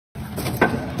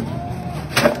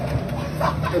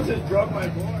I just dropped my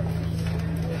board.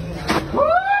 Woo!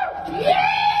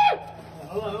 Yeah!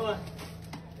 Hold on, hold on.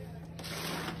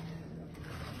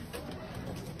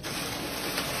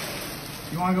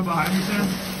 You want to go behind me, Sam?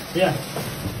 Yeah.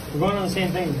 We're going on the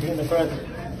same thing. Get in the front.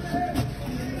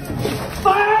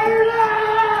 Fire it!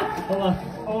 Hold on.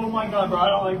 Oh my god, bro. I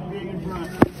don't like being in front.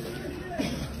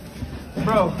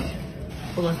 Bro.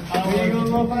 Hold on. You gonna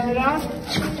go find it out?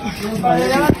 You gonna find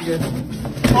it out?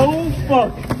 Oh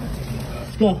fuck.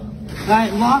 Let's go.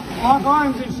 Alright, lock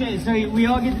arms and shit, so we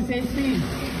all get the same speed.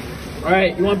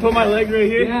 Alright, you want to put my leg right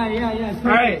here? Yeah.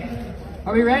 Alright.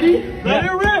 Are we ready? Let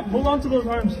it rip! Hold on to those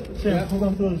arms. Sam, hold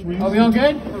on to those wings. Are we all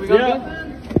good? Are we all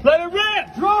good? Let it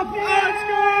rip! Drop it! Let's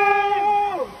go!